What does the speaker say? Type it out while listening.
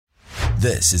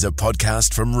This is a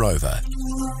podcast from Rover.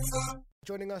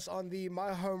 Joining us on the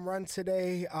My Home Run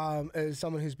today is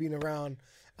someone who's been around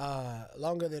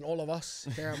longer than all of us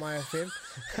here at My FM.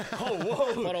 Oh,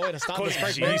 whoa. What a way to start this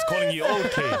break, man. He's calling you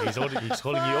old, Kay. He's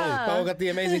calling you old. But we've got the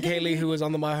amazing Kaylee who was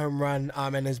on the My Home Run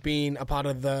and has been a part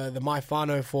of the My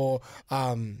Whānau for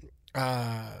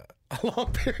a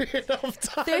long period of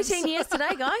time. 13 years today,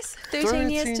 guys. 13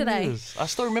 years today. Years. I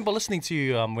still remember listening to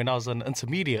you when I was an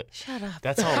intermediate. Shut up.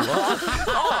 That's how it was.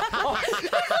 He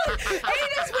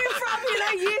just went from,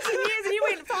 years and years, and you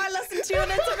went, I listened to you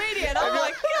in intermediate. Oh my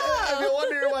If God. you're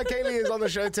wondering why Kaylee is on the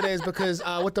show today, is because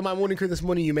with the My Morning Crew this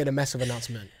morning, you made a massive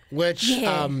announcement, which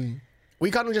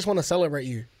we kind of just want to celebrate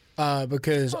you.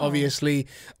 Because obviously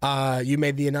you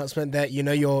made the announcement that,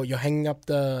 you're hanging up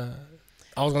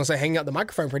hanging up the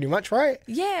microphone pretty much, right?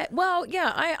 Yeah, well,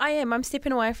 yeah, I am. I'm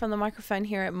stepping away from the microphone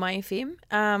here at My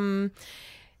FM.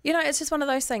 It's just one of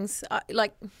those things.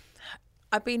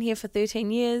 I've been here for 13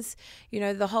 years.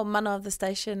 The whole mana of the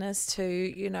station is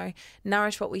to,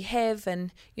 nourish what we have.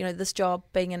 And, this job,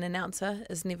 being an announcer,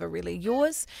 is never really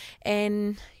yours.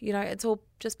 And, it's all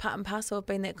just part and parcel of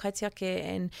being that kaitiake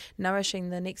and nourishing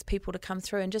the next people to come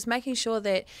through and just making sure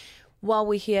that while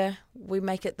we're here, we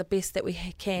make it the best that we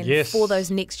can for those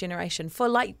next generation, for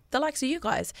the likes of you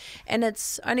guys. And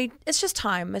it's just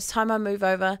time. It's time I move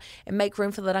over and make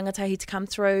room for the rangatahi to come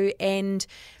through and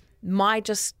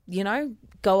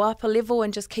go up a level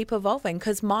and just keep evolving,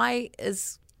 because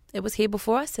it was here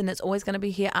before us and it's always going to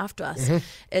be here after us. Mm-hmm.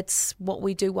 It's what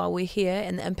we do while we're here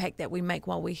and the impact that we make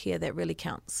while we're here that really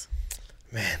counts.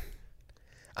 Man.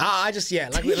 I just, You're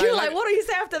like, what do you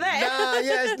say after that?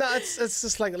 It's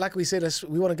just like we said,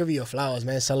 we want to give you your flowers,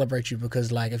 man, celebrate you,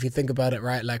 because if you think about it,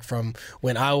 right, from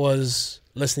when I was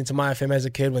listening to My FM as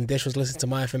a kid, when Desh was listening to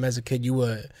My FM as a kid, you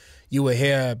were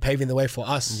here paving the way for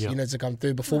us, to come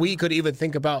through. Before we could even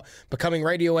think about becoming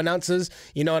radio announcers,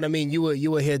 you know what I mean? You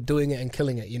were here doing it and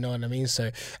killing it, you know what I mean? So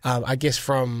I guess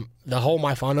from the whole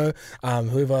My Whānau,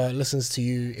 whoever listens to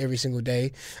you every single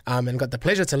day and got the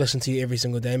pleasure to listen to you every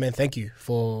single day, man, thank you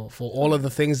for all of the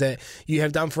things that you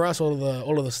have done for us,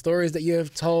 all of the stories that you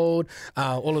have told,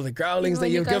 all of the growlings that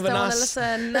you've given us.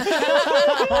 Listen.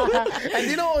 And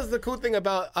you know what was the cool thing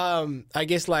about, I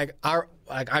guess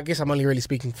I guess I'm only really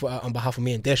speaking on behalf of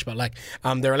me and Desh, but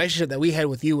the relationship that we had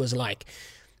with you was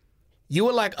you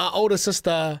were like our older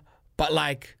sister, but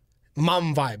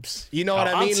mum vibes. You know what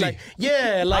I mean? Auntie.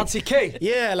 Auntie K.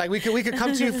 Yeah, we could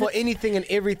come to you for anything and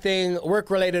everything, work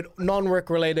related, non-work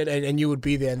related, and you would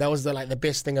be there. And that was the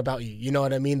best thing about you. You know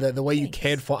what I mean? The way you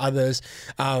cared for others.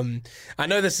 I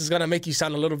know this is gonna make you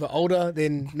sound a little bit older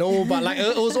than normal, but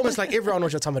it was almost like everyone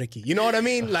was your tamariki. You know what I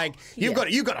mean? You've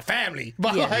got a family,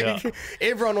 but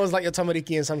everyone was like your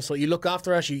tamariki in some sort. You look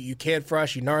after us, you cared for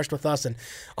us, you nourished with us, and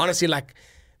honestly,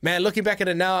 man, looking back at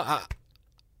it now,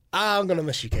 I'm going to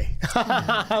miss you, Kay.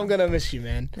 I'm going to miss you,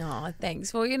 man. Oh,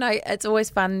 thanks. Well, it's always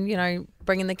fun,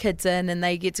 bringing the kids in and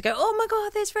they get to go, oh my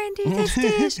God, there's Randy, there's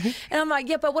Desh. And I'm like,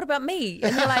 yeah, but what about me?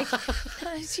 And they're like,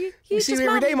 you see me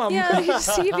every day, Mum. Yeah, you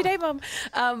see every day, Mum.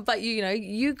 But,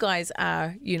 you guys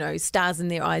are, stars in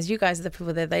their eyes. You guys are the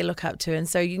people that they look up to. And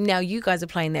so now you guys are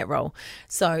playing that role.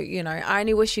 So, I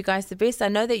only wish you guys the best. I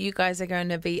know that you guys are going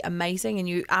to be amazing, and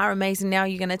you are amazing now.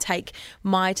 You're going to take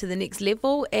My to the next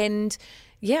level. And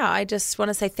yeah, I just want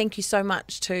to say thank you so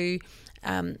much to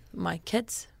my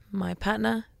kids, my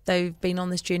partner. They've been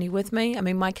on this journey with me. I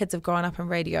mean, my kids have grown up in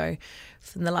radio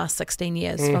from the last 16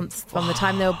 years. From the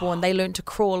time they were born, they learned to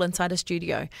crawl inside a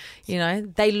studio.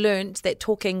 They learned that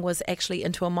talking was actually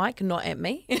into a mic, not at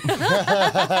me.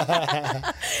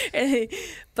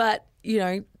 But,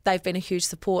 they've been a huge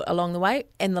support along the way,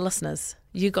 and the listeners.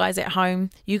 You guys at home,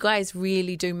 you guys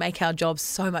really do make our jobs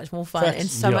so much more fun and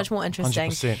so much more interesting.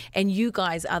 100%. And you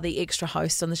guys are the extra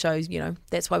hosts on the shows.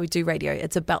 That's why we do radio.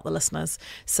 It's about the listeners.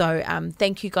 So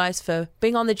thank you guys for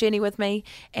being on the journey with me.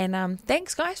 And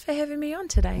thanks, guys, for having me on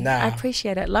today. I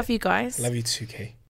appreciate it. Love you guys. Love you too, Kay.